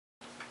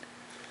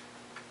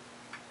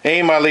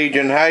Hey my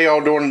Legion, how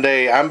y'all doing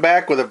today? I'm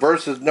back with a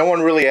versus no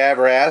one really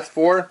ever asked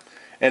for,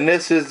 and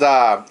this is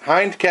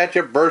Heinz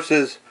Ketchup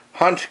versus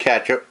Hunt's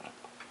Ketchup.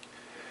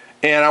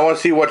 And I want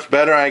to see what's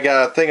better. I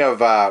got a thing of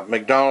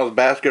McDonald's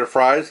basket of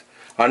fries.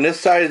 On this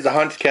side is the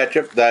Hunt's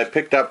Ketchup that I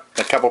picked up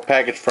a couple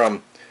packets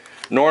from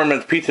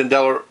Norman's Pizza and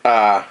Deli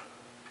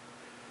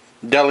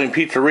and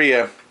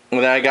Pizzeria.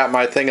 And then I got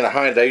my thing of the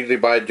Heinz. I usually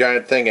buy a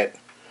giant thing at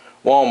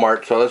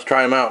Walmart, so let's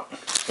try them out.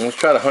 Let's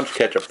try the Hunt's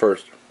Ketchup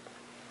first.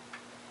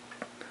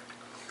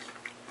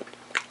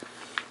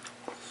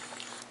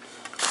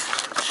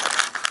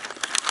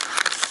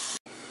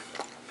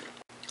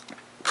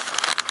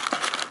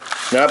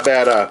 Not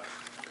bad,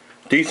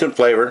 decent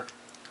flavor.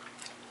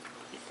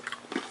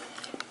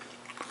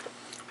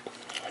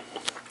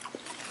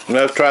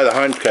 Let's try the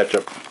Heinz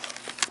ketchup.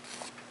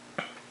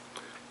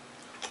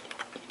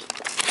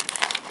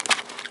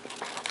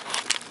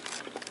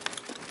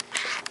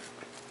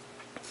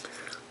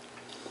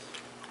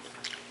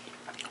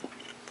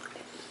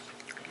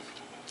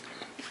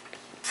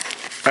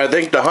 I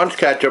think the Heinz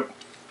ketchup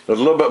is a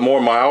little bit more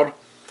mild,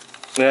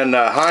 and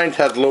Heinz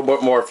has a little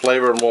bit more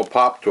flavor and more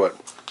pop to it.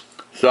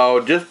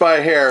 So just by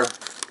a hair,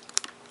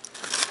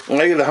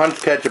 I give the Heinz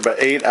ketchup an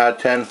 8 out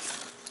of 10,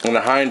 and the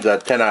Heinz a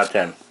 10 out of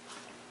 10.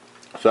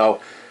 So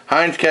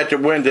Heinz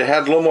ketchup wins. It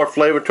has a little more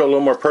flavor to it, a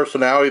little more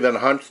personality than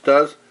Heinz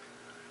does.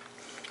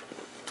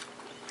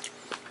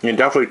 You can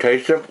definitely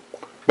taste it.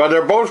 But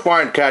they're both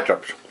fine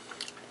ketchups,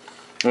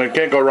 and you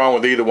can't go wrong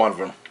with either one of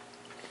them.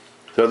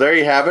 So there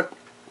you have it.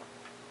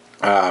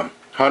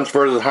 Hunt's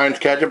versus Heinz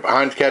Ketchup.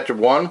 Heinz Ketchup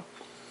won.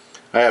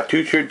 I have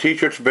two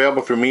t-shirts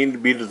available for me to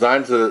be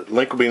designed, so the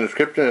link will be in the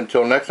description.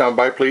 Until next time,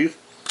 bye please.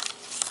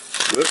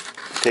 Good.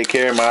 Take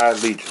care, my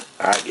Legion.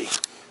 Aggie.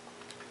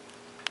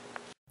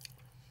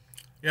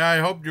 Yeah, I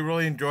hope you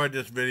really enjoyed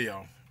this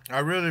video.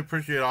 I really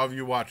appreciate all of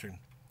you watching,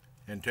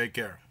 and take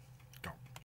care.